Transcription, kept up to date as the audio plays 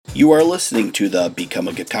You are listening to the Become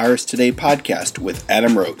a Guitarist Today podcast with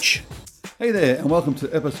Adam Roach. Hey there, and welcome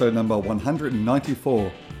to episode number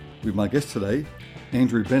 194 with my guest today,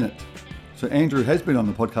 Andrew Bennett. So Andrew has been on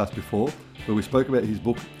the podcast before, where we spoke about his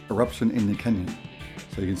book, Eruption in the Canyon.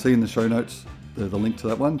 So you can see in the show notes the link to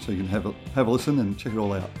that one, so you can have a listen and check it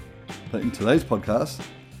all out. But in today's podcast,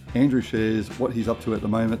 Andrew shares what he's up to at the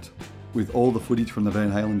moment with all the footage from the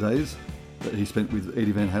Van Halen days that he spent with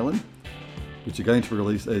Eddie Van Halen, which are going to be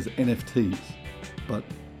released as NFTs. But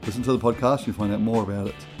listen to the podcast, you'll find out more about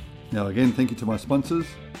it. Now again, thank you to my sponsors,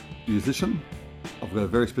 Musician. I've got a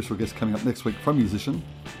very special guest coming up next week from Musician,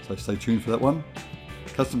 so stay tuned for that one.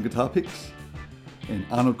 Custom Guitar Picks, and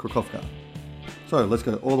Arnold Krokowka. So let's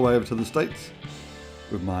go all the way over to the States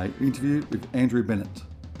with my interview with Andrew Bennett.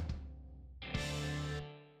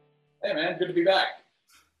 Hey man, good to be back.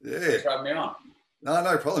 Yeah. Thanks for having me on.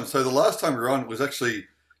 No problem. So the last time we were on was actually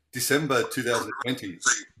December 2020,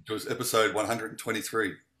 which was episode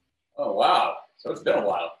 123. Oh wow, so it's been a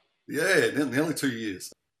while. Yeah, nearly 2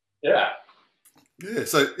 years. Yeah.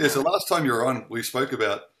 So last time you were on, we spoke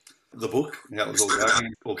about the book, how it was all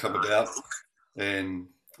going, all come about. And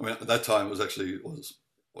I mean, at that time, it was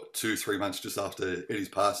 2-3 months just after Eddie's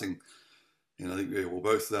passing. And I think we were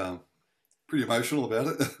both pretty emotional about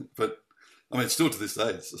it. But I mean, still to this day,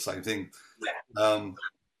 it's the same thing.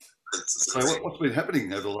 So what's been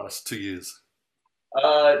happening over the last 2 years?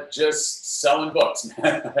 Just selling books.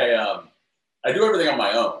 I do everything on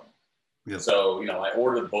my own. Yeah. So, I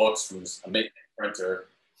order the books from this amazing printer,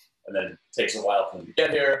 and then it takes a while for them to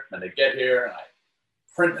get here. And they get here, and I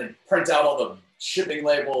print out all the shipping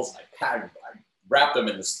labels. I wrap them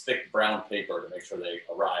in this thick brown paper to make sure they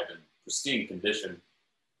arrive in pristine condition.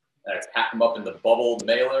 And I pack them up in the bubble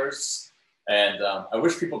mailers. And I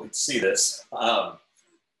wish people could see this.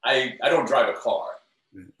 I don't drive a car.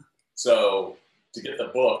 So to get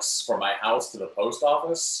the books from my house to the post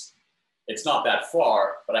office, it's not that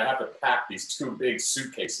far, but I have to pack these 2 big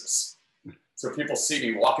suitcases. So people see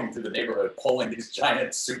me walking through the neighborhood pulling these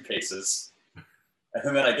giant suitcases.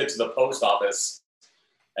 And then I get to the post office,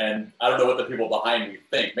 and I don't know what the people behind me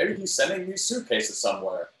think. Maybe he's sending these suitcases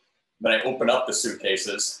somewhere. Then I open up the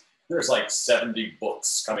suitcases. There's like 70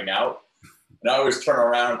 books coming out. And I always turn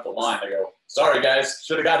around at the line. I go, sorry, guys,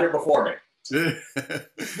 should have got here before me.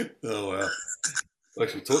 Oh, wow.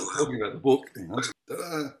 Actually, talking about the book.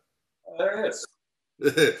 There it is.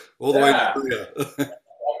 All the way through here.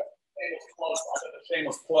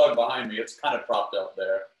 Shameless plug behind me. It's kind of propped up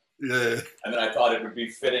there. Yeah. And then I thought it would be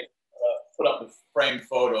fitting put up the framed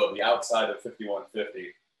photo of the outside of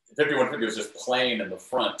 5150. The 5150 was just plain in the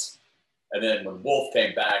front. And then when Wolf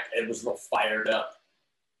came back, it was real fired up.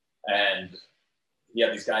 And he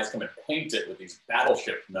had these guys come and paint it with these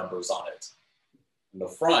battleship numbers on it. In the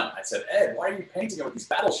front, I said, Ed, why are you painting it with these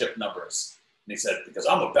battleship numbers? And he said, because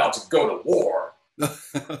I'm about to go to war. Oh,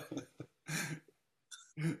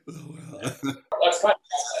 wow. That's kind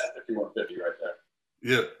of 5150 right there.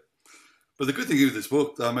 Yeah. But the good thing with this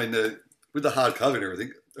book, I mean, with the hardcover and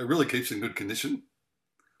everything, it really keeps in good condition.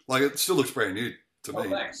 Like, it still looks brand new to me.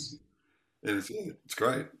 Thanks. And it's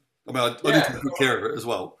great. I mean, I did take good care of it as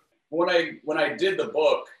well. When I did the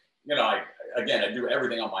book, I do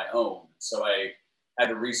everything on my own. So I had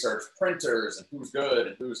to research printers and who's good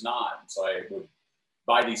and who's not. So I would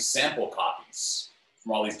buy these sample copies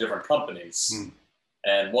from all these different companies.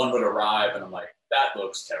 And one would arrive and I'm like, that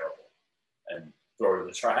looks terrible, and throw it in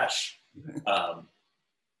the trash.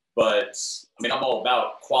 But I mean, I'm all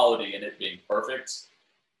about quality and it being perfect.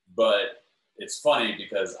 But it's funny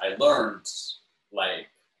because I learned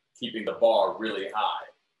keeping the bar really high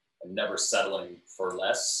and never settling for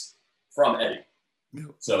less from Eddie.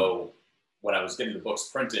 So when I was getting the books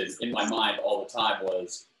printed, in my mind all the time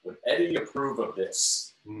was, would Eddie approve of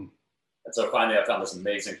this? And so finally I found this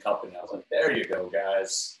amazing company. I was like, there you go,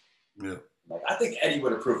 guys. Yeah. I think Eddie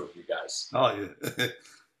would approve of you guys. Oh, yeah.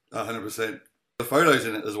 100%. The photos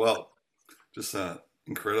in it as well. Just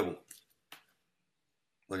incredible.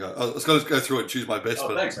 Like I was going to go through it and choose my best,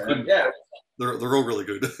 but thanks, man. Yeah. They're all really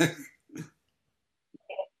good.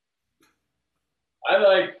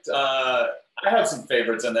 I have some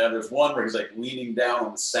favorites in there. There's one where he's leaning down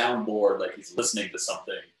on the soundboard like he's listening to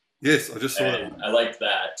something. Yes, I just saw that. I liked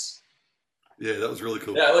that. Yeah, that was really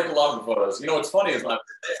cool. Yeah, I like a lot of the photos. What's funny is when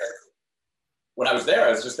I was there,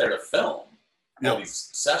 I was just there to film all these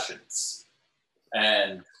sessions.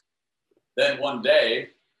 And then one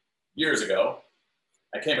day, years ago,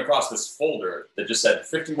 I came across this folder that just said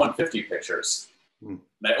 5150 pictures. And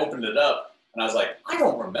I opened it up and I was like, I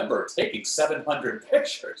don't remember taking 700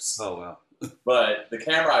 pictures. Oh, wow. But the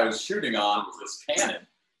camera I was shooting on was this Canon.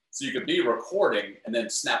 So you could be recording and then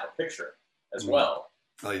snap a picture as well.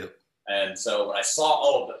 Oh, yeah. And so when I saw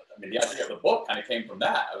all of the idea of the book kind of came from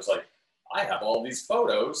that. I was like, I have all these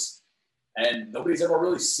photos and nobody's ever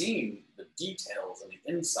really seen the details and the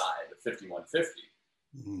inside of 5150.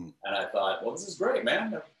 And I thought, well, this is great,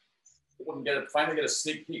 man. We can finally get a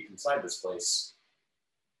sneak peek inside this place.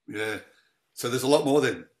 Yeah. So there's a lot more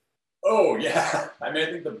then. Oh, yeah. I mean,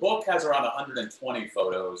 I think the book has around 120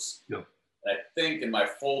 photos. Yep. And I think in my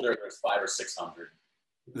folder, there's 500 or 600.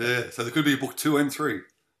 Yeah. So there could be a book 2 and 3.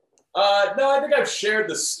 No, I think I've shared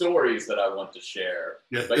the stories that I want to share.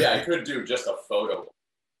 Yeah. But yeah, I could do just a photo.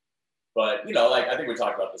 But, you know, like, I think we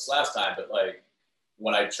talked about this last time, but like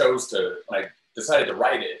when I decided to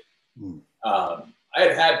write it, I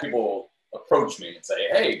had people approach me and say,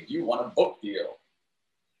 hey, do you want a book deal?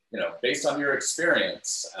 You know, based on your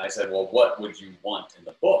experience. And I said, well, what would you want in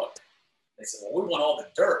the book? They said, well, we want all the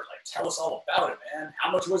dirt. Like, tell us all about it, man.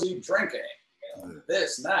 How much was he drinking? You know,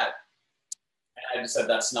 this and that. And I just said,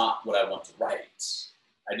 that's not what I want to write.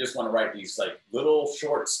 I just want to write these like little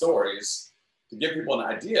short stories to give people an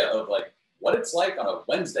idea of like what it's like on a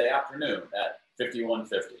Wednesday afternoon at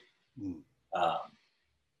 5150.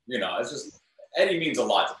 You know, it's just, Eddie means a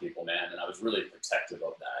lot to people, man. And I was really protective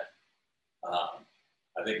of that.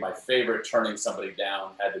 I think my favorite turning somebody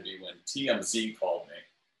down had to be when TMZ called me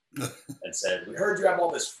and said, we heard you have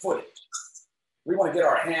all this footage. We want to get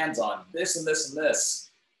our hands on this and this and this.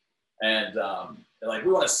 And they're like,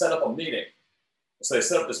 we want to set up a meeting. So they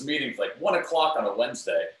set up this meeting for like 1 o'clock on a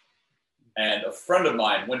Wednesday. And a friend of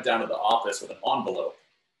mine went down to the office with an envelope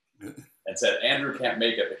and said, Andrew can't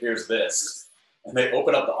make it, but here's this. And they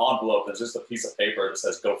open up the envelope. There's just a piece of paper that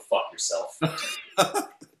says, go fuck yourself.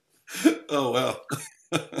 Oh, wow.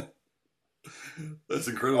 That's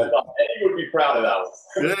incredible. I thought Eddie would be proud of that one.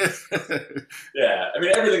 Yeah. I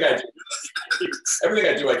mean, everything I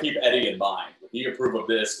do, I keep Eddie in mind. Would he approve of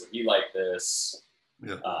this? Would he like this?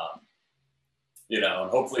 Yeah. You know,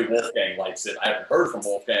 and hopefully Wolfgang likes it. I haven't heard from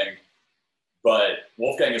Wolfgang, but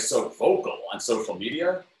Wolfgang is so vocal on social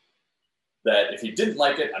media that if he didn't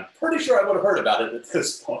like it, I'm pretty sure I would have heard about it at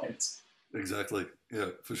this point. Exactly. Yeah,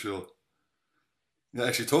 for sure. Yeah,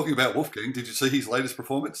 actually, talking about Wolfgang, did you see his latest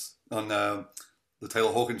performance on the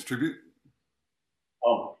Taylor Hawkins tribute?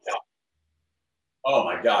 Oh my God. Oh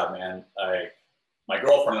my God, man. My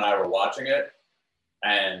girlfriend and I were watching it,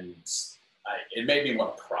 and it made me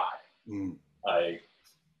want to cry. You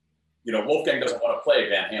know, Wolfgang doesn't want to play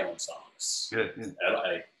Van Halen songs. Yeah.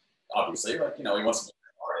 Obviously, like, you know, he wants to be an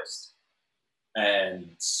artist.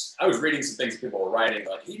 And I was reading some things people were writing,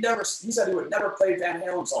 like he said he would never play Van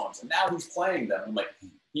Halen songs, and now he's playing them. I'm like,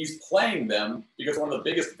 he's playing them because one of the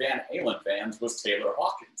biggest Van Halen fans was Taylor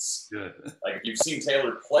Hawkins. Yeah. Like if you've seen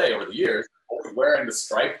Taylor play over the years, always wearing the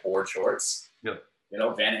striped board shorts. Yeah. You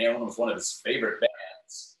know, Van Halen was one of his favorite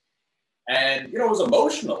bands. And, you know, it was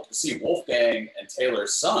emotional to see Wolfgang and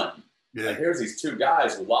Taylor's son. Yeah. Like here's these two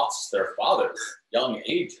guys who lost their fathers at young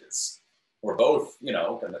ages. We're both, you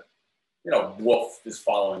know, kind of, you know, Wolf is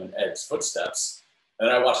following in Ed's footsteps. And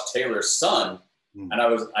then I watched Taylor's son, and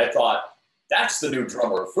I thought, that's the new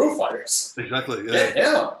drummer of Foo Fighters. Exactly, yeah. Get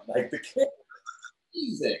him. Like, the kid was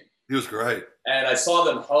amazing. He was great. And I saw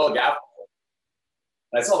them hug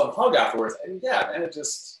afterwards. And yeah, man, it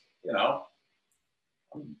just, you know,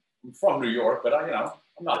 I'm from New York, but I'm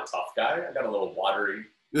not a tough guy. I got a little watery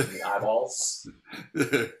in the eyeballs.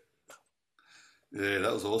 Yeah,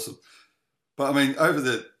 that was awesome. But I mean, over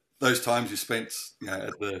those times you spent, you know,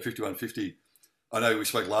 at the 5150, I know we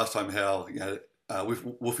spoke last time how, you know, with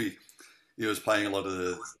Wolfie, he was playing a lot of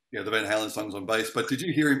the Van Halen songs on bass. But did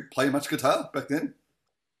you hear him play much guitar back then?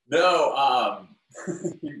 No.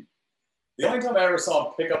 The only time I ever saw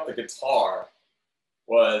him pick up the guitar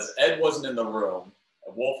was Ed wasn't in the room.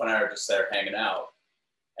 Wolf and I were just there hanging out.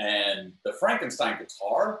 And the Frankenstein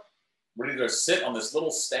guitar would either sit on this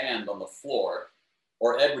little stand on the floor,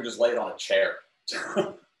 or Ed would just lay it on a chair.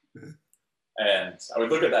 And I would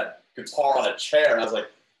look at that guitar on a chair, and I was like,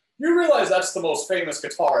 you realize that's the most famous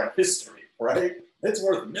guitar in history, right? It's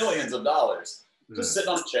worth millions of dollars. Just sitting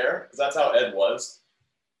on a chair, because that's how Ed was.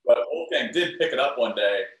 But Wolfgang did pick it up one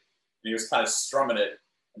day, and he was kind of strumming it.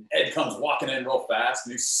 And Ed comes walking in real fast,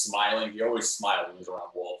 and he's smiling. He always smiled when he was around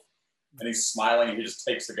Wolf. And he's smiling, and he just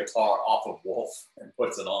takes the guitar off of Wolf and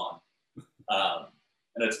puts it on. And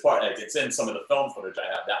it's in some of the film footage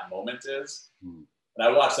I have, that moment is. And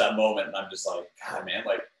I watched that moment, and I'm just like, God, man,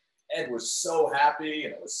 like, Ed was so happy,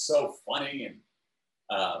 and it was so funny.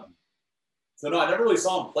 And so, no, I never really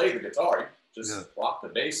saw him play the guitar. He just rocked the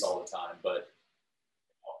bass all the time. But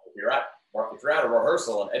if you're at a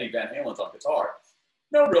rehearsal and Eddie Van Halen's on guitar,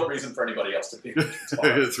 no real reason for anybody else to be the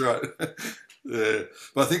guitar. That's right. Yeah,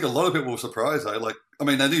 but I think a lot of people were surprised though. Like, I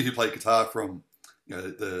mean, they knew he played guitar from, you know,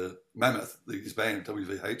 the Mammoth, his band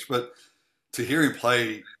WVH, but to hear him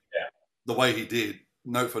play the way he did,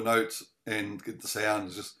 note for note, and get the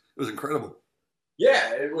sound, it was incredible.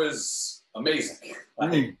 Yeah, it was amazing.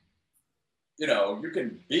 Like, you know, you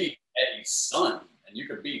can be Eddie's son and you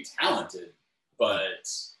can be talented, but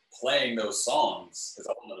playing those songs is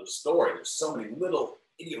a whole other story. There's so many little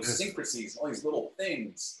idiosyncrasies, all these little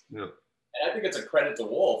things. Yeah. And I think it's a credit to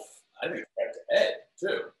Wolf. I think it's a credit to Ed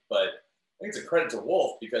too, but I think it's a credit to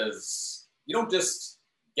Wolf because you don't just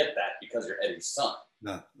get that because you're Eddie's son.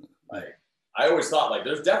 No. Like, I always thought, like,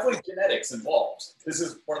 there's definitely genetics involved. This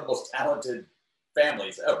is one of the most talented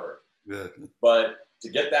families ever. Yeah. But to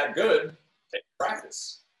get that good, take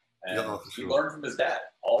practice. And he sure. learned from his dad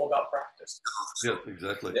all about practice. Yeah,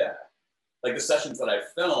 exactly. Yeah. Like the sessions that I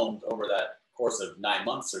filmed over that course of 9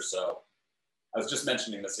 months or so, I was just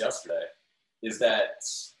mentioning this yesterday, is that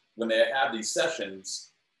when they have these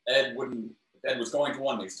sessions, Ed was going to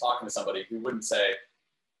one, and he's talking to somebody who wouldn't say,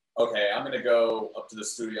 okay, I'm going to go up to the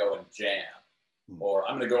studio and jam, or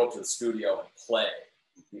I'm going to go up to the studio and play.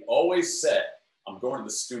 He always said, I'm going to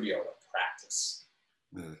the studio to practice.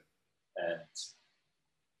 Yeah. And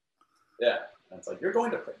it's like, you're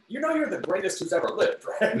the greatest who's ever lived,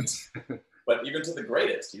 right? But even to the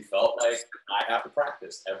greatest, he felt like, I have to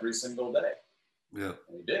practice every single day. Yeah.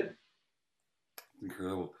 And he did.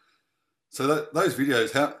 Incredible. So those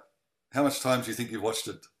videos, how much time do you think you've watched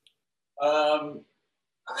it?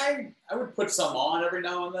 I would put some on every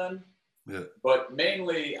now and then. Yeah. But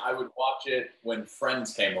mainly I would watch it when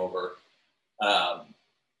friends came over.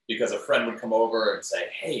 Because a friend would come over and say,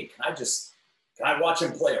 hey, can I watch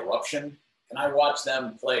him play Eruption? Can I watch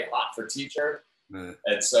them play Hot for Teacher? Yeah.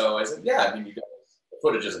 And so I said, yeah, I mean, the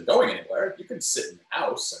footage isn't going anywhere. You can sit in the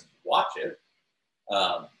house and watch it.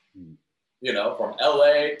 You know, from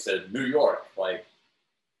LA to New York, like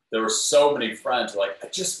there were so many friends who were like, I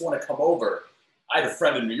just want to come over. I had a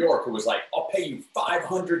friend in New York who was like, I'll pay you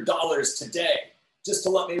 $500 today just to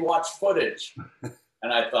let me watch footage.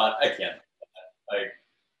 And I thought, I can't. Like,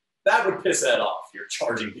 that would piss Ed off. You're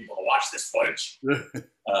charging people to watch this footage.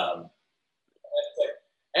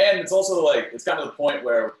 And it's also like, it's kind of the point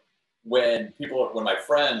where when my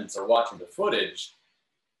friends are watching the footage,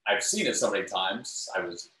 I've seen it so many times, I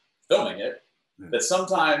was filming it, that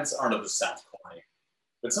sometimes, I don't know if this sounds corny,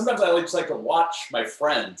 but sometimes I just like to watch my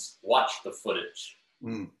friends watch the footage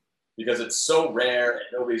because it's so rare and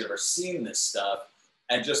nobody's ever seen this stuff,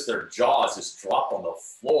 and just their jaws just drop on the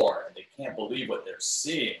floor and they can't believe what they're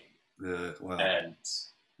seeing. Yeah, wow. And,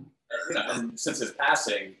 you know, and since his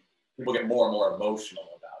passing, people get more and more emotional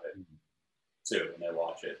about it too when they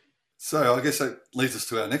watch it. So I guess that leads us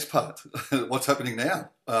to our next part. What's happening now?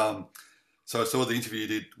 So I saw the interview you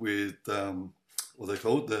did with, what are they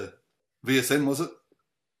called? The VSN, was it?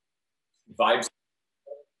 Vibes.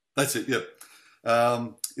 That's it, yep.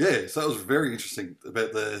 Yeah, so that was very interesting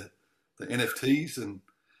about the NFTs and,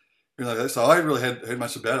 you know, so I really hadn't heard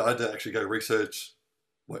much about it. I had to actually go research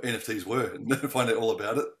what NFTs were and find out all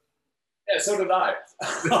about it. Yeah, so did I.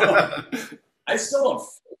 I still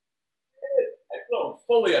don't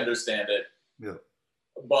fully understand it. Yeah.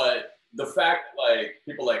 But the fact like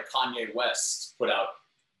people like Kanye West put out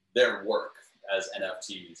their work as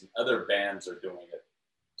NFTs and other bands are doing it.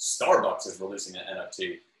 Starbucks is releasing an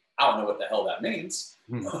NFT. I don't know what the hell that means.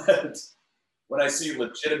 But when I see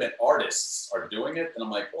legitimate artists are doing it, then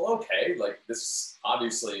I'm like, well, okay, like this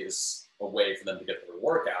obviously is a way for them to get their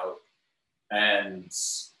work out. And,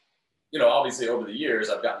 you know, obviously over the years,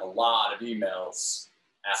 I've gotten a lot of emails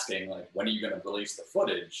asking like, when are you going to release the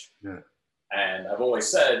footage? Yeah. And I've always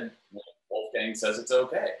said, well, Wolfgang says it's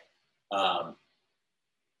okay.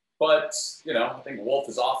 But, you know, I think Wolf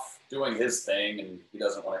is off doing his thing and he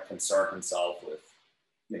doesn't want to concern himself with,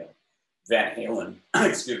 you know, Van Halen,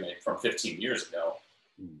 excuse me, from 15 years ago.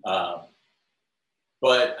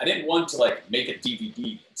 But I didn't want to like make a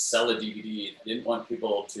DVD and sell a DVD. I didn't want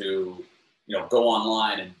people to, you know, go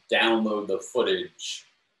online and download the footage.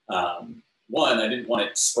 One, I didn't want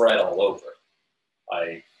it spread all over.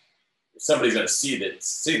 If somebody's going to see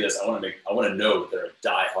this, I want to know that they're a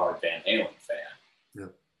diehard Van Halen fan. Yeah.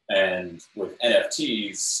 And with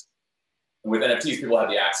NFTs, people have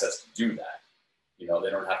the access to do that. You know, they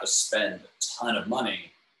don't have to spend a ton of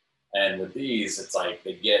money. And with these, it's like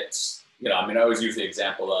they get, you know, I mean, I always use the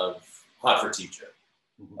example of Hot for Teacher.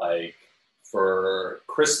 Like for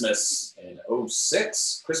Christmas in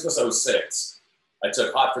 06, I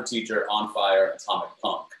took Hot for Teacher, On Fire, Atomic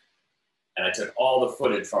Punk. And I took all the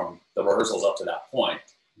footage from the rehearsals up to that point.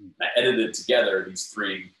 I edited together these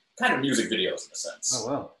 3 kind of music videos in a sense. Oh,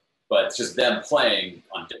 wow. But it's just them playing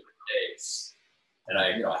on different days. And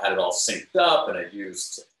I had it all synced up, and I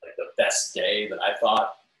used like the best day that I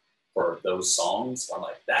thought for those songs. I'm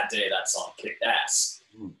like, that day, that song kicked ass.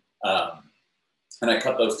 And I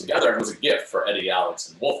cut those together, and it was a gift for Eddie, Alex,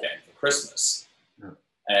 and Wolfgang for Christmas. Yeah.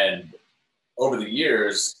 And over the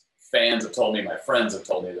years, fans have told me, my friends have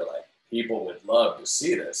told me, they're like, people would love to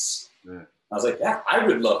see this. Yeah. I was like, yeah, I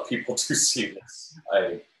would love people to see this.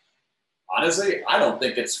 Honestly, I don't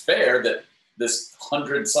think it's fair that this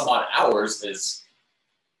 100 some odd hours is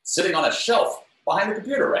sitting on a shelf behind the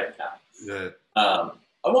computer right now. Yeah.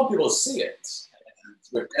 I want people to see it.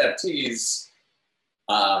 And with NFTs,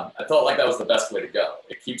 I felt like that was the best way to go.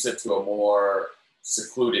 It keeps it to a more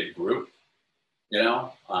secluded group,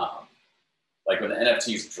 like when the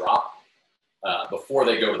NFTs drop, before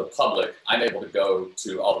they go to the public, I'm able to go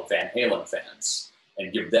to all the Van Halen fans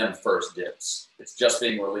and give them first dibs. It's just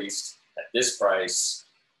being released at this price.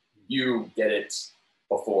 You get it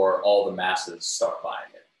before all the masses start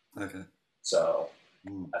buying it. Okay. So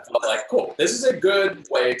I felt like, cool, this is a good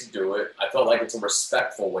way to do it. I felt like it's a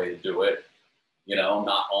respectful way to do it,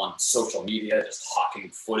 not on social media, just hawking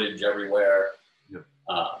footage everywhere. Yep.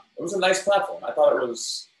 It was a nice platform. I thought it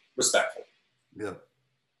was respectful. Yeah.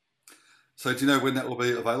 So do you know when that will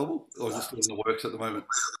be available, or is this still in the works at the moment?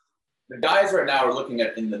 The guys right now are looking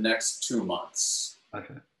at in the next 2 months.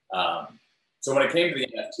 Okay. So when it came to the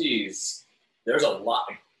NFTs, there's a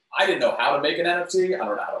lot. I didn't know how to make an NFT. I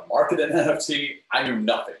don't know how to market an NFT. I knew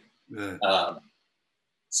nothing. Yeah.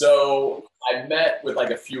 So I met with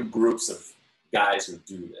like a few groups of guys who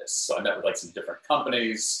do this. So I met with like some different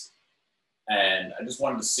companies, and I just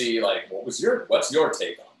wanted to see like, what's your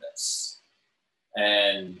take on this?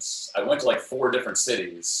 And I went to like 4 different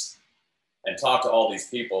cities and talked to all these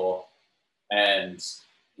people. And,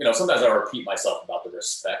 sometimes I repeat myself about the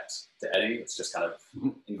respect to Eddie. It's just kind of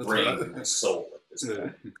ingrained in my soul at this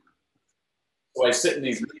point. So I sit in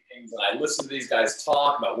these meetings and I listen to these guys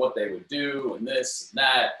talk about what they would do and this and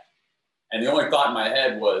that. And the only thought in my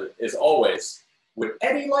head is always, would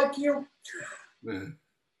Eddie like you?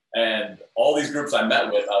 And all these groups I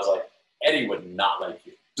met with, I was like, Eddie would not like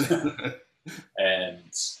you.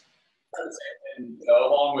 And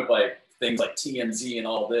along with like things like TMZ and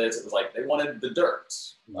all this, it was like they wanted the dirt.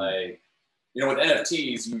 Like, with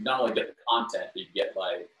NFTs, you not only get the content, but you get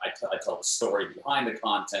like I tell the story behind the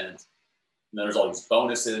content, and then there's all these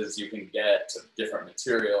bonuses you can get to different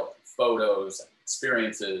material, photos, and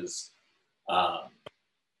experiences. From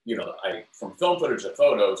film footage to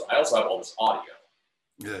photos, I also have all this audio.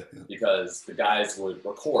 Yeah. Because the guys would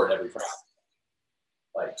record every practice,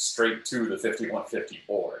 like straight to the 5150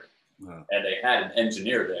 board. Wow. And they had an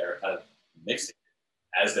engineer there kind of mixing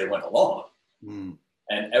it as they went along.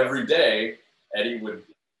 And every day, Eddie would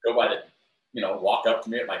go by walk up to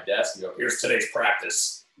me at my desk and go, here's today's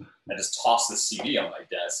practice, and just toss the CD on my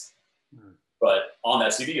desk. But on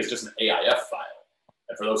that CD is just an AIF file.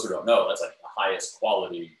 And for those who don't know, that's like the highest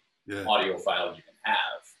quality audio file you can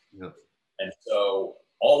have. Yep. And so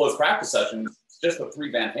all those practice sessions, it's just the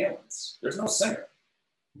 3 Van Halens. There's no singer.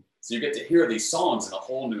 So you get to hear these songs in a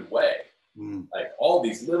whole new way. Like all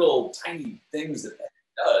these little tiny things that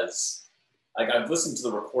does. Like I've listened to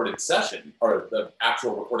the recorded session or the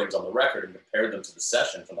actual recordings on the record and compared them to the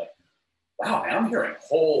sessions. I'm like, wow, man, I'm hearing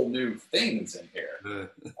whole new things in here.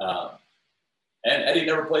 And Eddie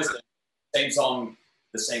never plays the same song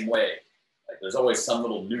the same way. Like there's always some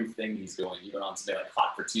little new thing he's doing, even on something like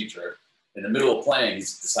Hot for Teacher. In the middle of playing,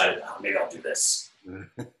 he's decided, maybe I'll do this.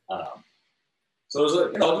 So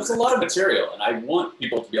there's a lot of material, and I want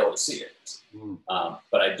people to be able to see it.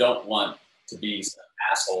 But I don't want to be some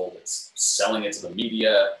asshole that's selling it to the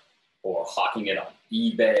media or hawking it on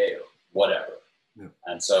eBay or whatever. Yeah.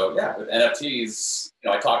 And so, with NFTs,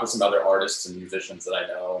 I talked with some other artists and musicians that I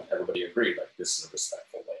know, and everybody agreed, like, this is a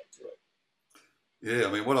respectful way to do it. Yeah,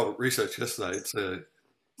 I mean, what I researched yesterday, it's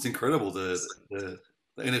incredible, the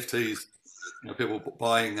NFTs, people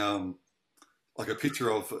buying like a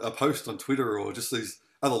picture of a post on Twitter or just these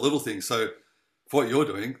other little things. So for what you're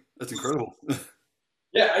doing, that's incredible.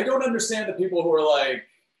 Yeah, I don't understand the people who are like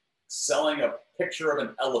selling a picture of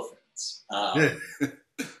an elephant.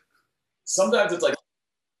 Sometimes it's like,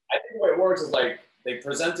 I think the way it works is like they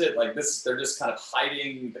present it like this, they're just kind of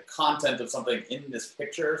hiding the content of something in this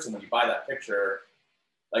picture. So when you buy that picture,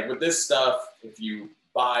 like with this stuff, if you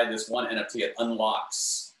buy this one NFT, it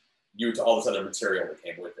unlocks you to all this other material that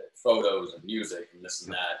came with it, photos and music and this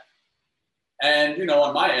and that. And,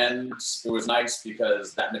 on my end, it was nice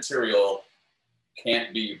because that material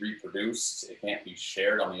can't be reproduced. It can't be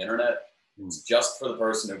shared on the internet. It's just for the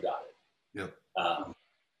person who got it.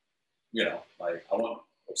 Yep. Like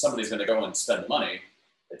if somebody's going to go and spend the money,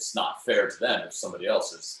 it's not fair to them if somebody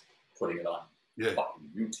else is putting it on fucking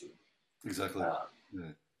YouTube. Exactly.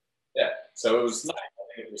 So it was nice.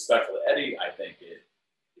 I think it's respectful to Eddie. I think it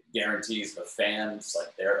guarantees the fans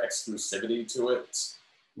like their exclusivity to it.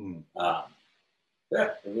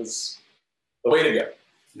 It was the way to go.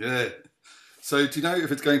 Yeah. So do you know if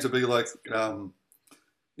it's going to be like,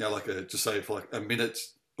 just say for like a minute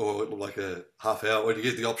or like a half hour, or do you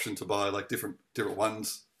get the option to buy like different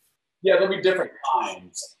ones? Yeah, there'll be different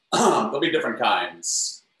kinds. What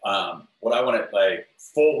I wanted, like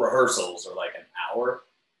full rehearsals are like an hour.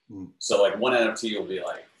 So like one NFT will be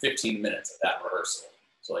like 15 minutes of that rehearsal.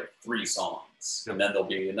 So like 3 songs. And then there'll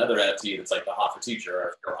be another NFT that's like the Hot for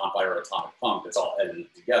Teacher or On Fire or Atomic Punk that's all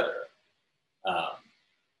edited together.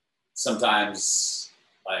 Sometimes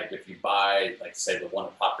like if you buy, like say the one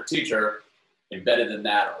with Hot for Teacher, embedded in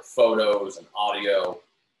that are photos and audio.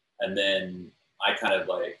 And then I kind of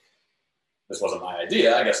like, this wasn't my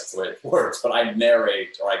idea, I guess it's the way it works, but I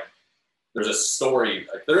narrate, or there is a story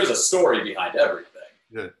behind everything.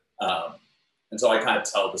 Yeah. And so I kind of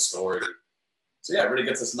tell the story. So yeah, it really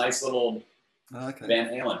gets this nice little Van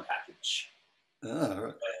Halen package. Oh,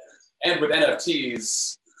 right. And with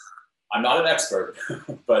NFTs, I'm not an expert,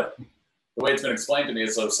 but the way it's been explained to me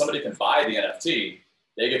is so somebody can buy the NFT,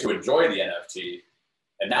 they get to enjoy the NFT,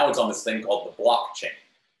 and now it's on this thing called the blockchain.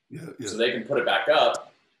 Yeah. So they can put it back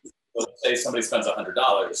up. So let's say somebody spends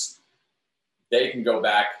 $100, they can go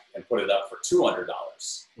back and put it up for $200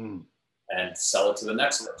 and sell it to the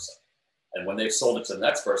next person. And when they've sold it to the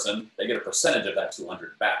next person, they get a percentage of that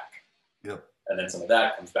 $200 back. Yep. And then some of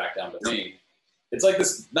that comes back down to me. It's like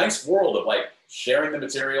this nice world of like sharing the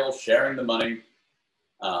material, sharing the money.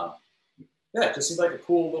 It just seems like a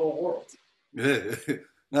cool little world. Yeah.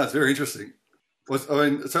 No, it's very interesting. It's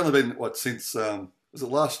only been, since, was it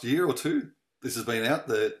last year or two? This has been out,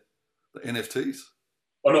 the NFTs?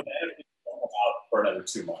 Oh, no, the NFTs will come out for another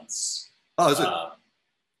 2 months. Oh, is it?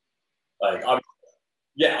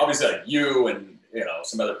 Obviously, like you and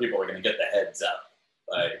some other people are going to get the heads up.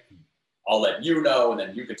 Like, I'll let you know, and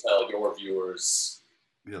then you can tell your viewers.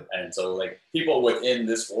 Yeah. And so, like, people within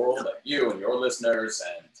this world, like you and your listeners,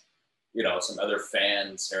 and some other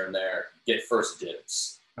fans here and there, get first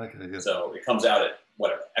dibs. Okay. Yeah. So it comes out at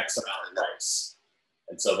whatever X amount of price,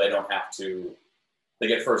 and so they don't have to. They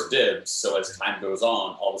get first dibs. So as time goes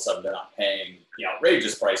on, all of a sudden they're not paying the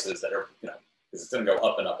outrageous prices that are because it's going to go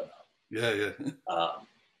up and up and up. Yeah.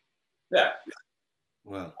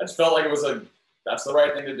 Wow. I just felt like that's the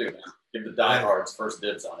right thing to do, man. Give the diehards first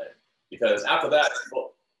dibs on it. Because after that,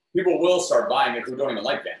 people will start buying it who don't even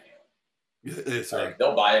like Van Halen. Yeah,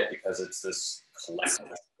 they'll buy it because it's this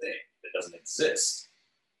collectible thing that doesn't exist.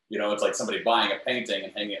 It's like somebody buying a painting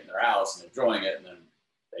and hanging it in their house and enjoying it, and then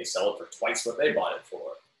they sell it for twice what they bought it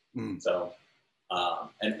for. So,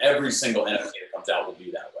 and every single NFT that comes out will be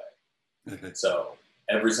that way. Okay. So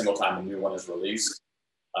every single time a new one is released,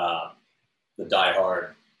 the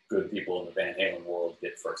diehard good people in the Van Halen world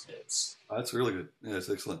get first dibs. Oh, that's really good. Yeah, it's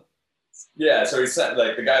excellent. Yeah, so he said,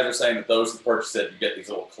 like, the guys are saying that those who purchase it, you get these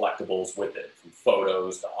little collectibles with it, from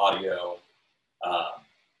photos to audio.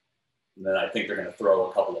 And then I think they're going to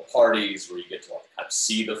throw a couple of parties where you get to kind of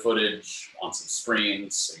see the footage on some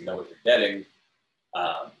screens, so you know what you're getting.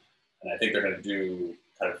 And I think they're going to do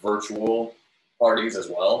kind of virtual parties as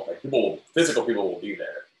well. Like physical people will be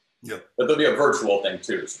there. Yep. But there'll be a virtual thing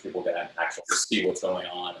too, so people can actually see what's going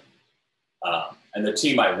on. And the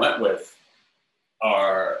team I went with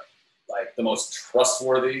are like the most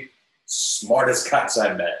trustworthy, smartest guys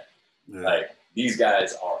I met. Yeah. Like, these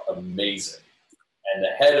guys are amazing. And the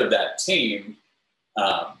head of that team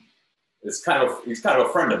he's kind of a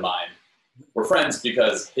friend of mine. We're friends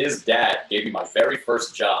because his dad gave me my very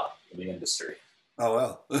first job in the industry.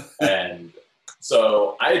 Oh, wow. And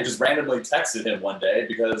so I just randomly texted him one day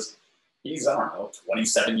because he's,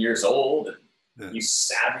 27 years old, and he's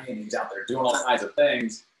savvy, and he's out there doing all kinds of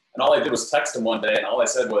things. And all I did was text him one day, and all I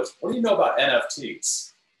said was, "What do you know about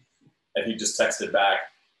NFTs?" And he just texted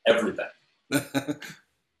back, "Everything."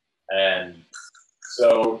 And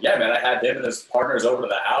so, yeah, man, I had him and his partners over to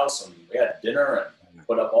the house, and we had dinner and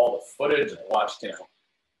put up all the footage, and watched,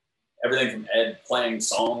 everything from Ed playing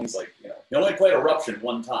songs. Like, he only played Eruption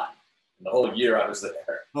one time in the whole year I was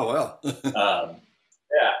there. Oh, wow.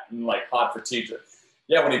 Yeah, and like Hot for Teacher.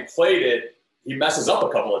 Yeah, when he played it, he messes up a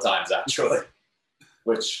couple of times, actually,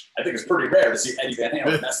 which I think is pretty rare to see Eddie Van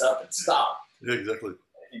Halen mess up and stop. Yeah, exactly.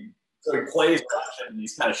 So he plays Eruption, and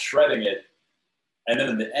he's kind of shredding it. And then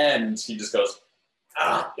in the end, he just goes,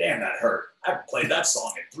 ah, damn, that hurt. I haven't played that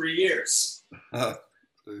song in 3 years.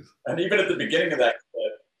 And even at the beginning of that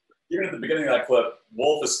clip,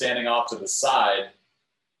 Wolf is standing off to the side,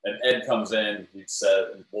 and Ed comes in.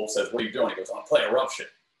 And Wolf says, "What are you doing?" He goes, "I'm playing Eruption."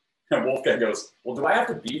 And Wolfgang goes, "Well, do I have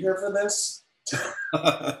to be here for this?"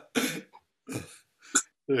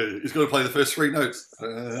 Yeah, he's got to play the first 3 notes.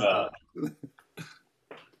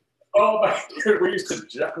 Oh my God, we used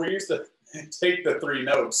to take the 3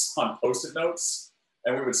 notes on Post-it notes,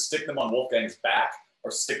 and we would stick them on Wolfgang's back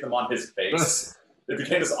or stick them on his face. It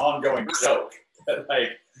became this ongoing joke that,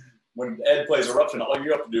 like, when Ed plays Eruption, all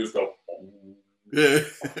you have to do is go. Yeah.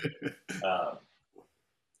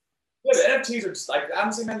 Yeah, the NFTs are just like,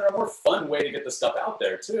 honestly, man, they're a more fun way to get the stuff out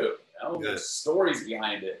there too. You know, Yeah. there's stories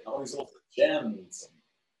behind it, all these little gems.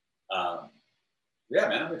 Yeah,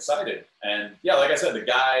 man, I'm excited. And yeah, like I said, the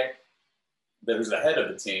guy that was the head of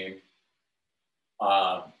the team,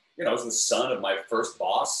 you know, was the son of my first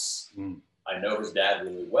boss. I know his dad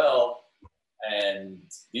really well. And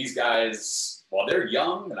these guys, while they're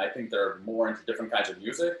young, and I think they're more into different kinds of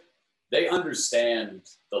music, they understand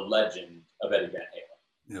the legend of Eddie Van Halen.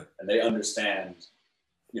 Yeah. And they understand,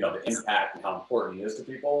 you know, the impact and how important he is to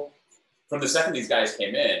people. From the second these guys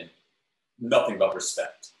came in, nothing but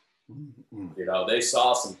respect. You know, they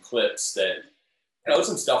saw some clips that, you know, there's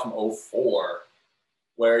some stuff from 2004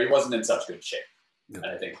 where he wasn't in such good shape. Yeah. And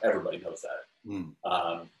I think everybody knows that.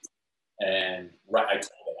 And I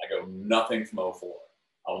told them, I go, nothing from 2004.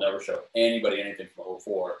 I'll never show anybody anything from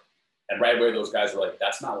 2004. And right away, those guys were like,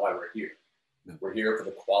 that's not why we're here. Yeah. We're here for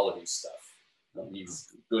the quality stuff.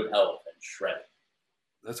 He's good health and shredded.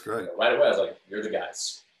 That's great. So right away, I was like, you're the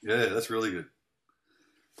guys. Yeah, that's really good.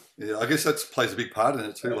 Yeah, I guess that plays a big part in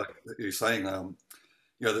it too. Like you're saying, you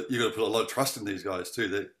know, that you got to put a lot of trust in these guys too,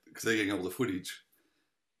 because they're getting all the footage.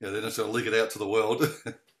 Yeah, they're not going to leak it out to the world.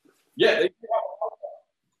 Yeah, they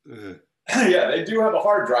do they do have a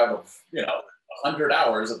hard drive of, you know, 100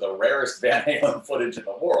 hours of the rarest Van Halen footage in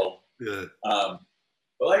the world. Yeah.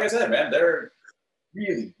 But like I said, man, they're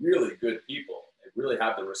really, really good people. They really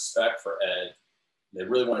have the respect for Ed. They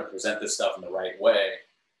really want to present this stuff in the right way.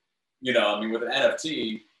 You know, I mean, with an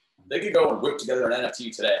NFT, they could go and whip together an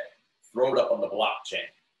NFT today, throw it up on the blockchain.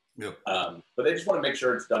 Yep. But they just want to make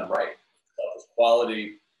sure it's done right. So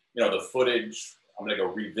quality, you know, the footage. I'm going to go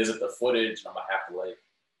revisit the footage, and I'm going to have to, like,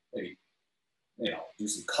 maybe, you know, do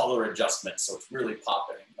some color adjustments so it's really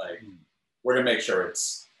popping. Like, we're going to make sure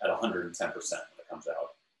it's at 110% when it comes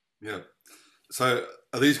out. Yeah. So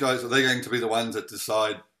are they going to be the ones that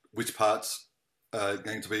decide which parts are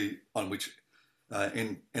going to be on which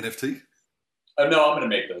NFT? No, I'm going to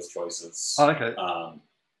make those choices. Oh, okay.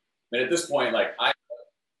 And at this point, I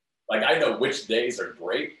know which days are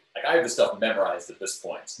great. Like, I have the stuff memorized at this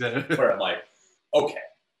point, where I'm like, okay,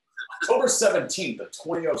 October 17th of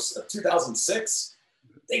 2006,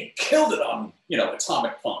 they killed it on, you know,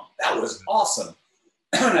 Atomic Pump. That was awesome.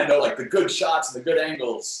 And I know, like, the good shots and the good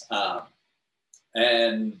angles.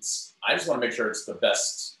 And I just want to make sure it's the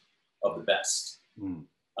best of the best. You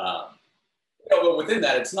know, but within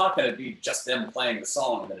that, it's not going to be just them playing the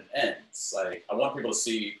song and then it ends. Like, I want people to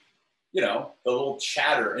see, you know, the little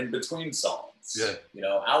chatter in between songs. Yeah. You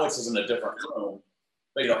know, Alex is in a different room,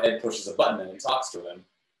 but, you know, Ed pushes a button and he talks to him.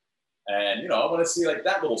 And, you know, I want to see, like,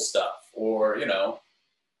 that little stuff. Or, you know,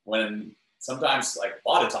 when sometimes, like, a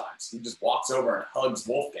lot of times, he just walks over and hugs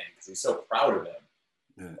Wolfgang because he's so proud of him.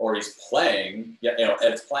 Yeah. Or he's playing, you know,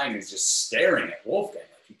 Ed's playing and he's just staring at Wolfgang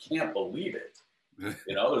like he can't believe it.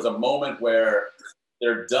 You know, there's a moment where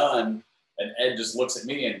they're done and Ed just looks at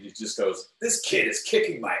me and he just goes, "This kid is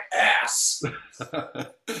kicking my ass."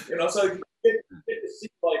 You know, so you get to see,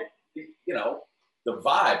 like, you know, the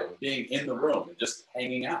vibe of being in the room and just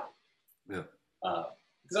hanging out. Yeah. Because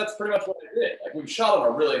that's pretty much what I did. Like, I shot on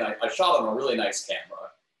a really nice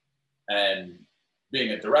camera. And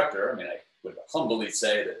being a director, I mean, I would humbly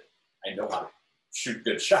say that I know how to shoot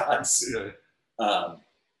good shots. Yeah.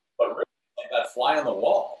 But really, like that fly on the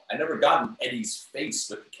wall, I never got in Eddie's face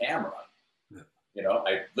with the camera. Yeah. You know,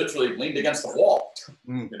 I literally leaned against the wall,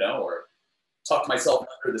 you know, or tucked myself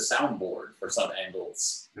under the soundboard for some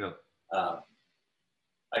angles. Yeah.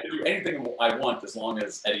 I could do anything I want as long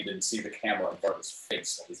as Eddie didn't see the camera in front of his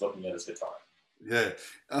face while he's looking at his guitar. Yeah,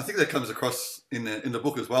 and I think that comes across in the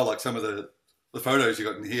book as well. Like some of the photos you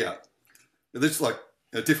got in here, there's like,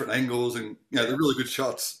 you know, different angles and, you know, they're really good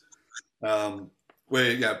shots.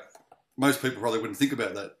 Where, yeah, most people probably wouldn't think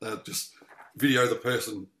about that. Just video the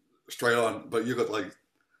person straight on, but you've got like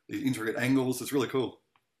the intricate angles. It's really cool.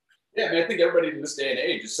 Yeah, I mean, I think everybody in this day and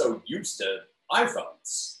age is so used to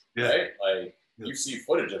iPhones, right? Like, you see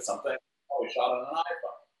footage of something, probably shot on an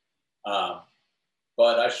iPhone.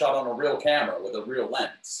 but I shot on a real camera with a real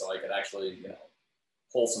lens, so I could actually,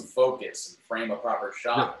 pull some focus and frame a proper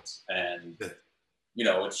shot. And,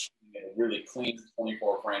 it's a really clean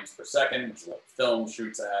 24 frames per second, which is what film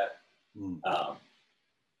shoots at. So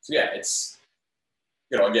yeah, it's,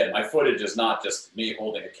 again, my footage is not just me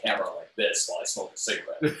holding a camera like this while I smoke a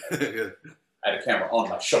cigarette. I had a camera on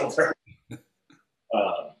my shoulder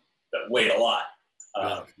that weighed a lot.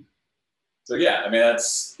 So yeah, I mean,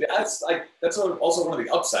 that's also one of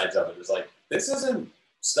the upsides of it is like, this isn't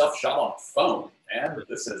stuff shot on a phone, man.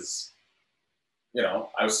 This is,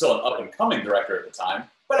 I was still an up and coming director at the time,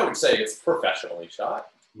 but I would say it's professionally shot.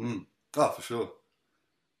 Oh, for sure.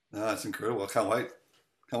 No, that's incredible. I can't wait.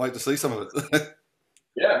 Can't wait to see some of it.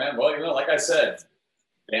 Yeah, man. Well, like I said,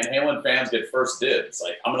 Van Halen fans get first dibs.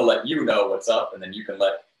 Like, I'm going to let you know what's up, and then you can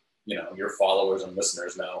let, your followers and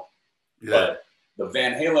listeners know. Yeah. But the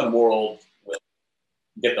Van Halen world will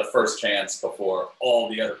get the first chance before all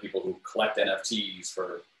the other people who collect NFTs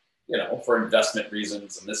for, for investment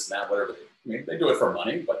reasons and this and that, whatever. They do it for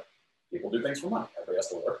money, but people do things for money. Everybody has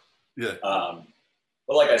to work. Yeah.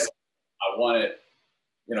 But like I said, I want it,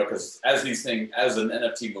 because as an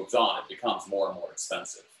NFT moves on, it becomes more and more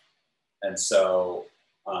expensive. And so,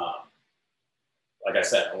 like I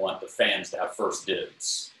said, I want the fans to have first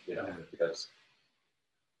dibs, because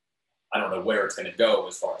I don't know where it's going to go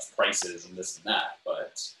as far as prices and this and that.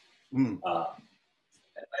 But and like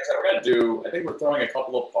I said, I think we're throwing a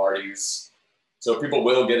couple of parties. So people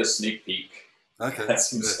will get a sneak peek at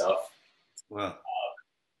some stuff. Wow.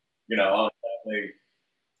 Definitely,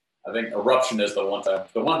 I think Eruption is one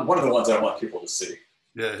of the ones I want people to see.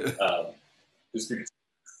 Yeah. Just because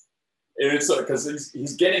it's because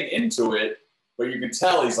he's getting into it, but you can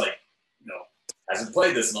tell he's like, hasn't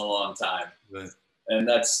played this in a long time. Right. And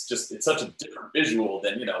it's such a different visual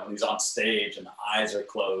than, when he's on stage and the eyes are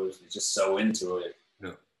closed. He's just so into it.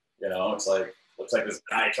 Yeah. It's like, looks like this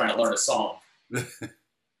guy trying to learn a song. Yeah,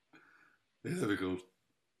 that'd be cool.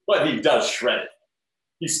 But he does shred it.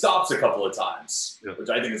 He stops a couple of times, which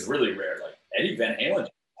I think is really rare. Like Eddie Van Halen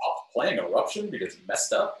stopped playing Eruption because he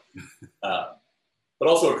messed up. But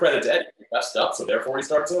also a credit to Eddie. He messed up, so therefore he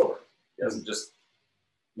starts over. He doesn't just,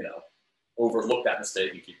 overlook that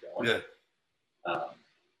mistake and keep going. Yeah.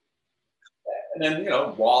 And then,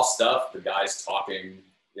 raw stuff, the guys talking,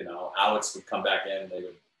 Alex would come back in.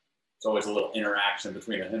 It's always a little interaction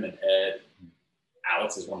between him and Ed.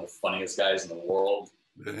 Alex is one of the funniest guys in the world.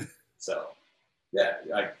 So, yeah,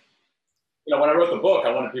 when I wrote the book,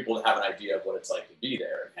 I wanted people to have an idea of what it's like to be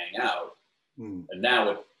there and hang out. And now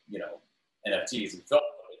with, NFTs and film,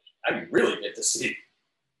 I really get to see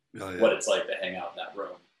what it's like to hang out in that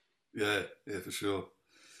room. Yeah, for sure.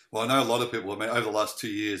 Well, I know a lot of people. I mean, over the last 2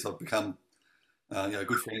 years, I've become,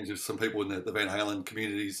 good friends with some people in the Van Halen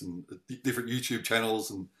communities and different YouTube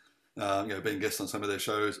channels, and being guests on some of their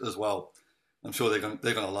shows as well. I'm sure they're going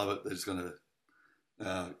to love it. They're just going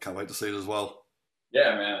to can't wait to see it as well.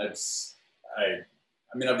 Yeah, man.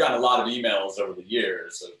 I've gotten a lot of emails over the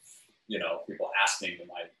years of people asking,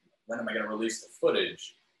 when am I going to release the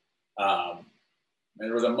footage? And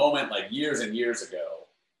there was a moment like years and years ago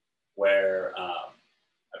where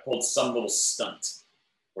I pulled some little stunt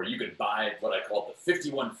where you could buy what I called the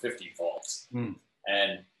 5150 vault.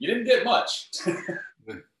 And you didn't get much.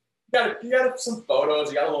 You got some photos,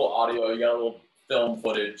 you got a little audio, you got a little film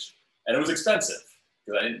footage, and it was expensive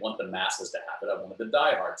because I didn't want the masses to have it. I wanted the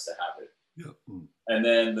diehards to have it. Yeah. And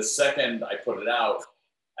then the second I put it out,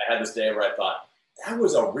 I had this day where I thought, that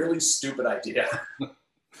was a really stupid idea.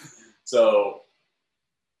 So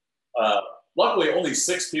luckily only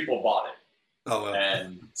 6 people bought it. Oh, well.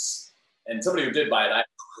 And somebody who did buy it,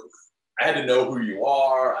 I had to know who you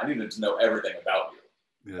are. I needed to know everything about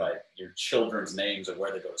you, like your children's names and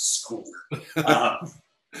where they go to school.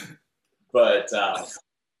 But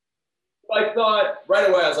I thought right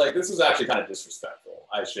away, I was like, this is actually kind of disrespectful.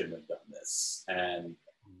 I shouldn't have done this. And,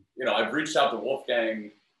 I've reached out to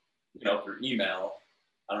Wolfgang, through email.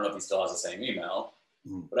 I don't know if he still has the same email,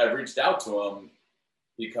 but I've reached out to him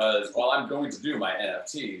because while I'm going to do my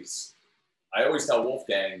NFTs, I always tell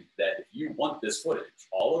Wolfgang that if you want this footage,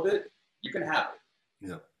 all of it, you can have it.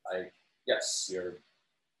 Yeah. Yes, you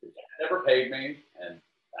never paid me, and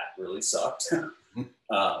that really sucked.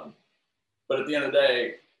 But at the end of the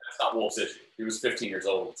day, that's not Wolf's issue. He was 15 years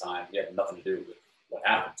old at the time. He had nothing to do with what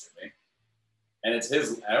happened to me. And it's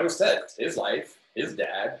I always said, it's his life, his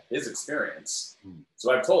dad, his experience.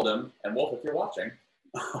 So I've told him, and Wolf, if you're watching,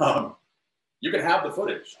 you can have the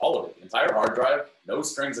footage, all of it, the entire hard drive, no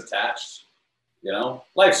strings attached.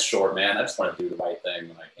 Life's short, man. I just want to do the right thing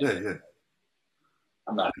when I can. Yeah.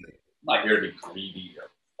 I'm not here to be greedy or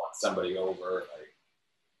fuck somebody over.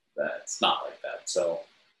 It's not like that. So,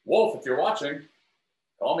 Wolf, if you're watching,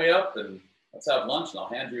 call me up and let's have lunch, and I'll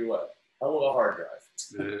hand you a hell of a hard drive.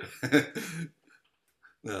 Yeah.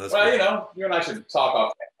 No, Well, great. you know, you and I should talk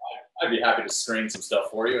off. I'd be happy to screen some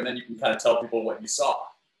stuff for you, and then you can kind of tell people what you saw.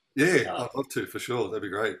 Yeah, I'd love to, for sure. That'd be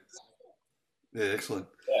great. Yeah, excellent.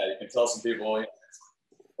 Yeah, you can tell some people, you know,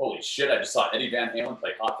 holy shit, I just saw Eddie Van Halen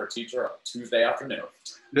play Hot for Teacher on Tuesday afternoon.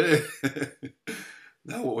 Yeah.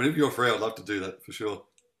 No, whenever you're free, I'd love to do that, for sure.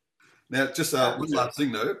 Now, just one last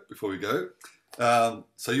thing, though, before we go.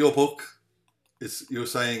 So your book, you're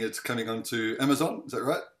saying it's coming onto Amazon, is that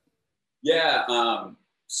right? Yeah,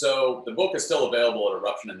 so the book is still available at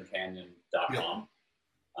eruptioninthecanyon.com.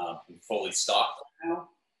 Fully stocked right now,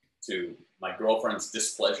 to my girlfriend's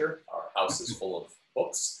displeasure. Our house is full of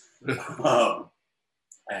books.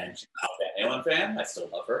 And she's not a Van Halen fan. I still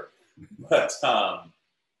love her. But so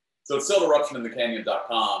it's still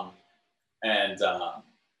eruptioninthecanyon.com. And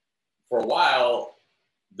for a while,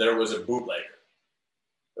 there was a bootlegger.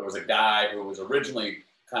 There was a guy who was originally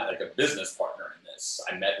kind of like a business partner in this.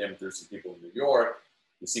 I met him through some people in New York.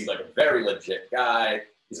 He seemed like a very legit guy.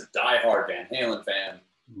 He's a diehard Van Halen fan.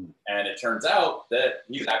 And it turns out that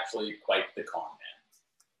he's actually quite the con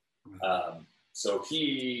man. So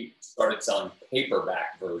he started selling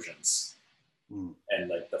paperback versions. And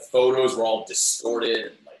like the photos were all distorted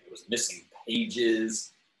and like it was missing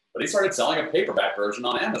pages. But he started selling a paperback version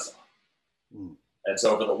on Amazon. And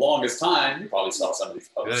so for the longest time, you probably saw some of these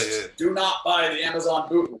posts. Do not buy the Amazon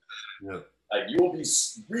bootleg. Like you will be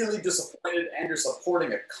really disappointed and you're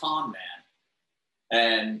supporting a con man.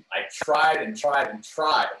 And I tried and tried and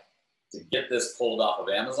tried to get this pulled off of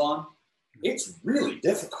Amazon. It's really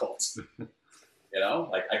difficult. You know,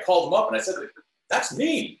 like I called them up and I said, that's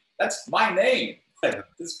me. That's my name. Like,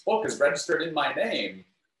 this book is registered in my name.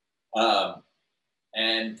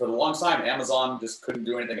 And for the long time, Amazon just couldn't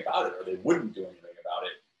do anything about it, or they wouldn't do anything about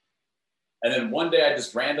it. And then one day I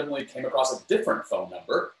just randomly came across a different phone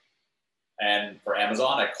number. And for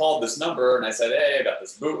Amazon, I called this number and I said, hey, I got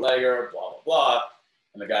this bootlegger, blah, blah, blah.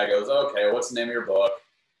 And the guy goes, okay, what's the name of your book?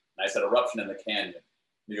 And I said, Eruption in the Canyon. And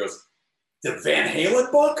he goes, the Van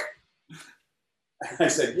Halen book? And I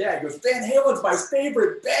said, yeah. He goes, Van Halen's my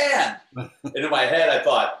favorite band. And in my head, I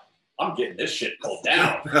thought, I'm getting this shit pulled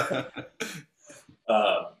down.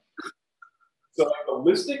 So like, the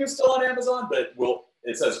listing is still on Amazon, but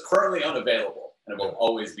it says currently unavailable. And it will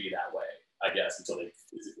always be that way, I guess, until they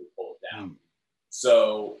physically pull it down.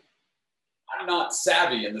 So I'm not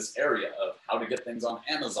savvy in this area of how to get things on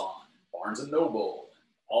Amazon, Barnes and Noble, and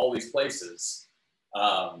all these places.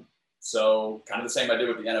 So kind of the same I did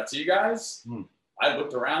with the NFT guys. I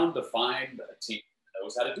looked around to find a team that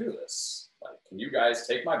knows how to do this. Like, can you guys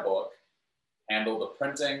take my book, handle the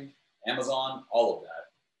printing, Amazon, all of that?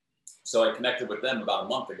 So I connected with them about a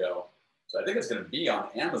month ago. So I think it's going to be on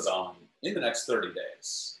Amazon in the next 30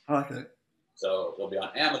 days. Okay. So it'll be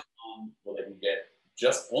on Amazon where they can get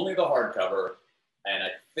just only the hardcover. And I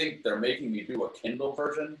think they're making me do a Kindle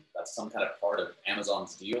version. That's some kind of part of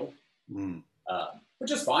Amazon's deal,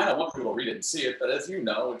 which is fine. I want people to read it and see it. But as you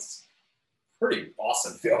know, it's pretty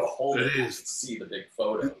awesome to be able to hold it and see the big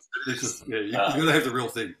photos. You're going to have the real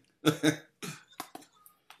thing.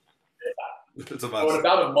 It's amazing. So in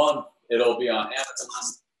about a month, it'll be on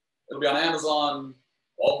Amazon. It'll be on Amazon,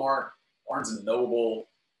 Walmart, Barnes and Noble,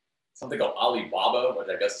 something called Alibaba, which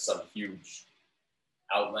I guess is some huge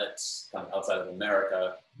outlets kind of outside of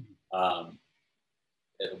America.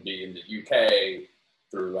 It'll be in the UK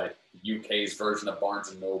through like the UK's version of Barnes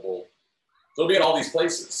and Noble. So it'll be in all these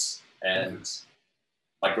places. And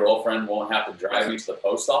my girlfriend won't have to drive me to the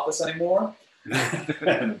post office anymore.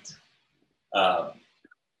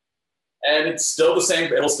 And it's still the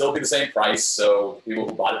same. It'll still be the same price. So people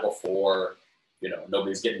who bought it before, you know,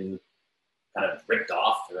 nobody's getting kind of ripped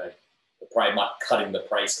off. Right? They're probably not cutting the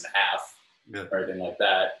price in half or anything like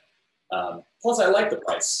that. Plus, I like the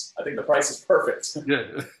price. I think the price is perfect.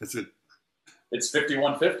 Yeah, that's it. It's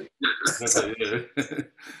 $51.50.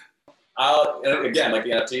 Okay, And again, like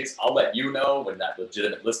the NFTs, I'll let you know when that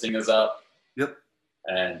legitimate listing is up. Yep.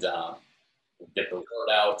 And we'll get the word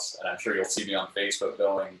out. And I'm sure you'll see me on Facebook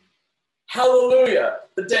going, hallelujah,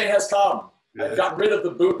 the day has come. I've gotten rid of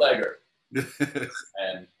the bootlegger.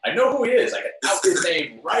 And I know who he is. I can out his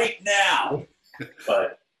name right now.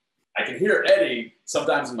 But I can hear Eddie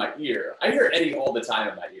sometimes in my ear. I hear Eddie all the time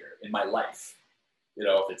in my ear, in my life. You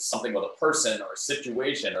know, if it's something with a person or a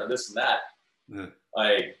situation or this and that.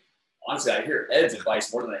 Honestly, I hear Ed's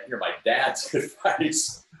advice more than I hear my dad's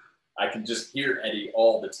advice. I can just hear Eddie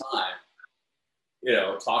all the time, you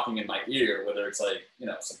know, talking in my ear, whether it's like, you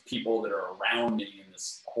know, some people that are around me in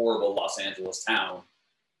this horrible Los Angeles town,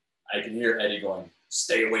 I can hear Eddie going,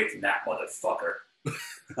 "Stay away from that motherfucker."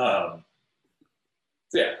 So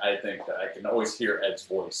yeah, I think that I can always hear Ed's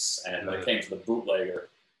voice. And when it came to the bootlegger,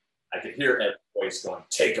 I could hear Ed's voice going,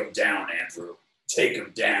 "Take him down, Andrew. Take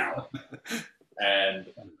him down." And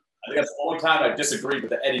I think that's the only time I disagreed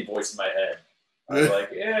with the Eddie voice in my head. I was like,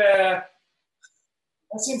 yeah,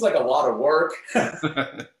 that seems like a lot of work.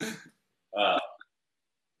 And,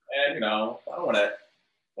 you know, I don't want to,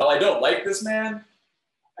 while I don't like this man,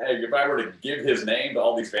 if I were to give his name to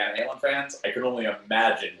all these Van Halen fans, I could only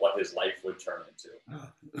imagine what his life would turn into.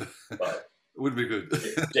 But it would be good.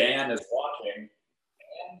 If Dan is watching,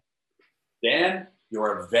 Dan,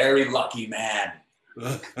 you're a very lucky man.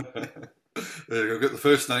 There you go, get the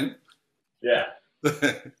first name. Yeah.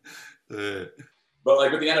 But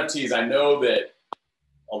like with the NFTs, I know that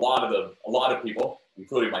a lot of people,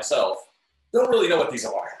 including myself, don't really know what these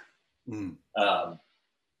are,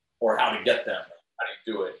 or how to get them, how do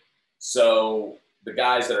you do it. So the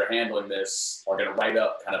guys that are handling this are going to write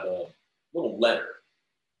up kind of a little letter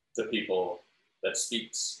to people that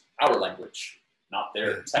speaks our language, not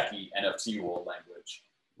their techie NFT world language.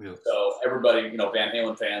 Yeah. So everybody, you know, Van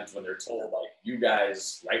Halen fans, when they're told, like, you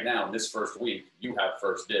guys right now in this first week, you have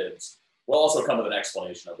first dibs, we'll also come with an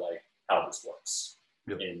explanation of like how this works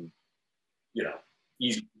in, you know,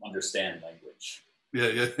 easy to understand language.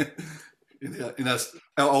 Yeah. In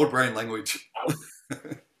our old brain language.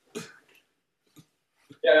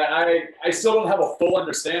 Yeah, I still don't have a full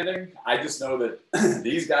understanding. I just know that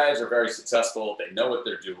these guys are very successful. They know what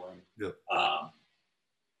they're doing. Yep.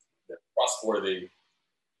 They're trustworthy.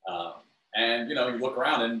 And, you know, you look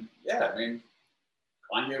around and, I mean,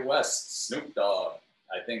 Kanye West, Snoop Dogg,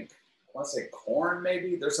 I think, I want to say Korn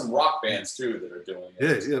maybe. There's some rock bands, too, that are doing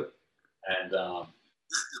it. Yeah. And,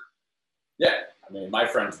 I mean, my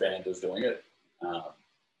friend's band is doing it. I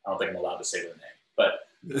don't think I'm allowed to say their name. But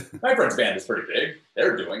my friend's band is pretty big.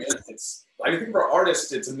 They're doing it. I think for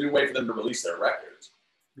artists, it's a new way for them to release their records.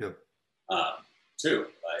 Yep. Too.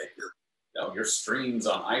 Like, you know, your streams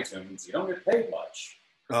on iTunes, you don't get paid much.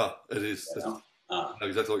 Oh, it is. I know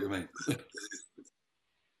exactly what you mean.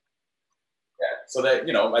 So that,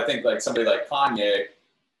 you know, I think like somebody like Kanye,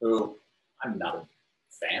 who I'm not a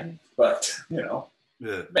fan, but, you know,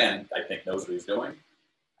 man, I think knows what he's doing.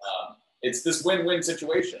 It's this win-win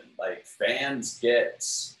situation. Like, fans get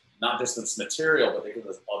not just this material, but they get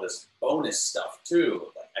all this bonus stuff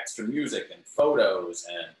too, like extra music and photos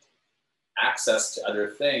and access to other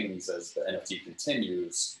things as the NFT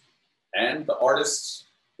continues, and the artist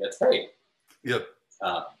gets paid. Yep.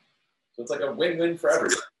 So it's like a win-win for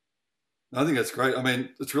everyone. I think that's great. I mean,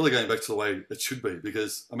 it's really going back to the way it should be,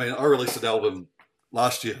 because, I mean, I released an album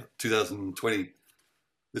last year, 2020,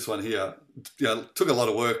 this one here. Took a lot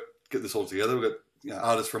of work to get this all together. We've got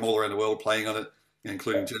artists from all around the world playing on it,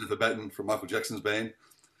 including Jennifer Batten from Michael Jackson's band.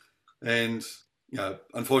 And,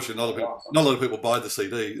 unfortunately, not a lot of people buy the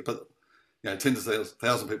CD, but, tens of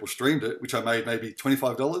thousands of people streamed it, which I made maybe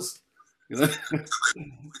 $25, You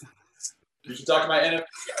should talk to my NFT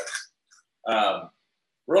guys.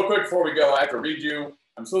 Real quick before we go, I have to read you.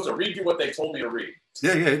 I'm supposed to read you what they told me to read.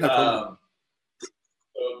 Yeah, no problem. So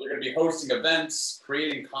they're going to be hosting events,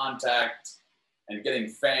 creating contact, and getting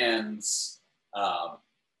fans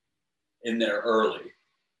in there early.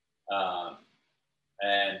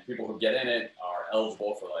 And people who get in it are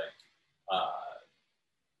eligible for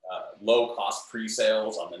low-cost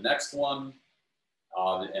pre-sales on the next one,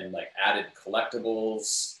 and like added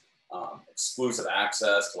collectibles. Exclusive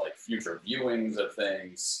access to like future viewings of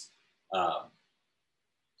things.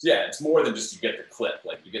 It's more than just you get the clip.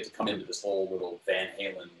 Like, you get to come into this whole little Van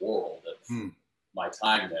Halen world of my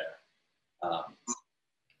time there.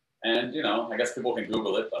 And, I guess people can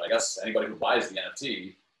Google it, but I guess anybody who buys the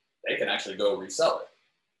NFT, they can actually go resell it.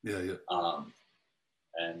 Yeah.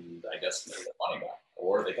 And I guess make the money back,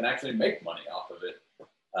 or they can actually make money off of it.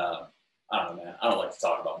 I don't know, man. I don't like to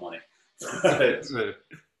talk about money.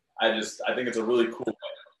 I think it's a really cool way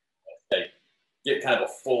to get kind of a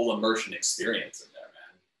full immersion experience in there,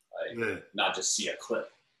 man. Not just see a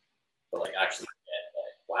clip, but like actually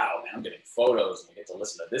get wow, man, I'm getting photos and I get to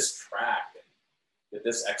listen to this track and get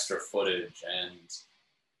this extra footage. And,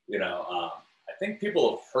 I think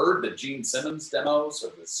people have heard the Gene Simmons demos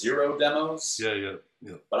or the Zero demos. Yeah.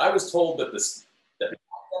 But I was told that the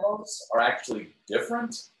demos are actually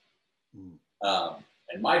different.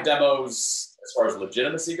 And my demos, as far as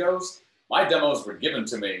legitimacy goes, my demos were given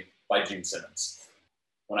to me by Gene Simmons.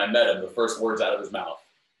 When I met him, the first words out of his mouth,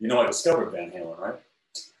 I discovered Van Halen, right?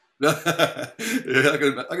 Yeah, I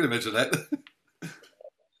can imagine that.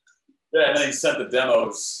 Yeah, and then he sent the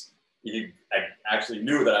demos I actually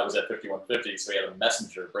knew that I was at 5150, so he had a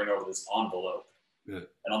messenger bring over this envelope. Yeah.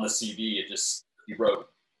 And on the CD, he wrote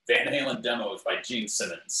Van Halen demos by Gene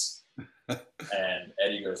Simmons. And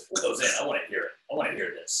Eddie goes, put those in. I want to hear it. I want to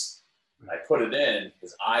hear this. And I put it in.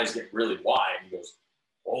 His eyes get really wide. He goes,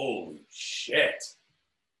 holy shit.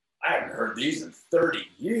 I haven't heard these in 30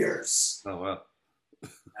 years. Oh, wow.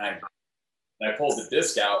 And I pulled the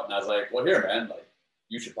disc out, and I was like, well, here, man, like,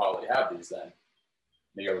 you should probably have these then. And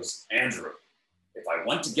he goes, Andrew, if I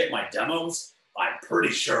went to get my demos, I'm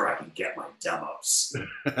pretty sure I can get my demos.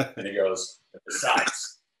 And he goes,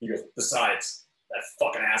 besides, that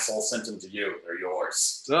fucking asshole sent them to you. They're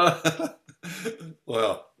yours.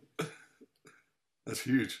 Wow. That's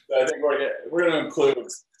huge. So I think we're gonna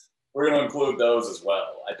include those as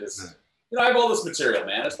well. I just, I have all this material,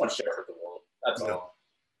 man. I just want to share it with the world. That's all.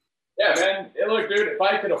 Yeah, man. Hey, look, dude, if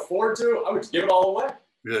I could afford to, I would give it all away.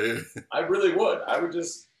 Yeah. I really would. I would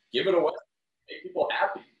just give it away, make people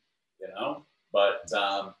happy, But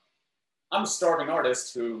I'm a starving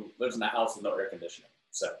artist who lives in a house with no air conditioning.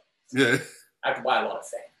 So yeah. I have to buy a lot of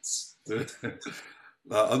fans.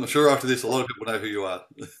 I'm sure after this, a lot of people know who you are.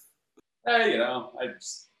 Hey,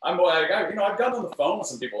 I've gotten on the phone with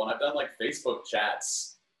some people, and I've done like Facebook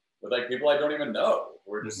chats with like people I don't even know.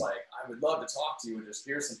 We're just like, I would love to talk to you and just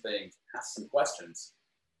hear some things, ask some questions.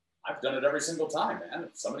 I've done it every single time, man.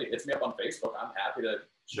 If somebody hits me up on Facebook, I'm happy to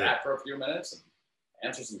chat for a few minutes and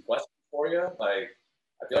answer some questions for you. Like,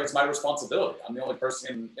 I feel like it's my responsibility. I'm the only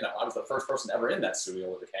person I was the first person ever in that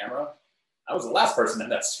studio with a camera. I was the last person in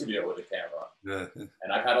that studio with a camera. Yeah.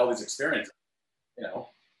 And I've had all these experiences.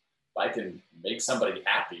 If I can make somebody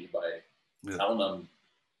happy by telling them,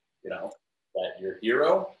 that your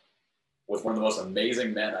hero was one of the most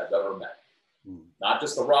amazing men I've ever met. Not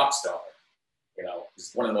just a rock star,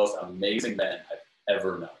 he's one of the most amazing men I've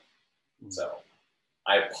ever known. So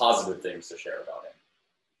I have positive things to share about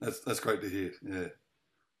him. That's great to hear. Yeah.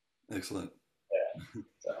 Excellent. Yeah.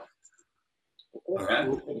 So, cool,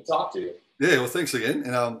 man. Good to talk to you. Yeah, well, thanks again.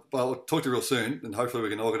 And I'll talk to you real soon, and hopefully we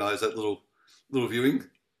can organise that little viewing.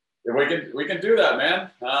 Yeah, we can do that, man.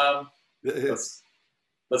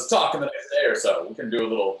 Let's talk in the next day or so. We can do a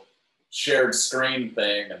little shared screen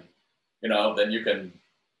thing, and then you can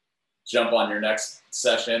jump on your next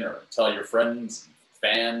session or tell your friends,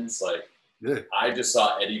 fans. Like, I just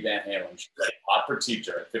saw Eddie Van Halen play Hot for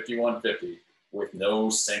Teacher at 5150 with no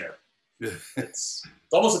singer. Yeah. It's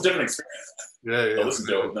almost a different experience. Yeah. To listen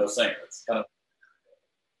to it with no singer. It's kind of.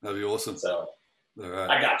 That'd be awesome. So, all right.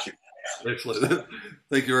 I got you. Excellent.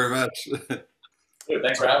 Thank you very much. Dude,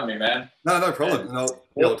 thanks for having me, man. No problem. And I'll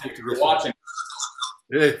talk to you real soon. Watching.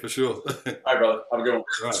 Yeah, for sure. All right, brother. Have a good one.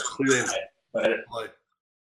 All right. See you then. Bye. Bye.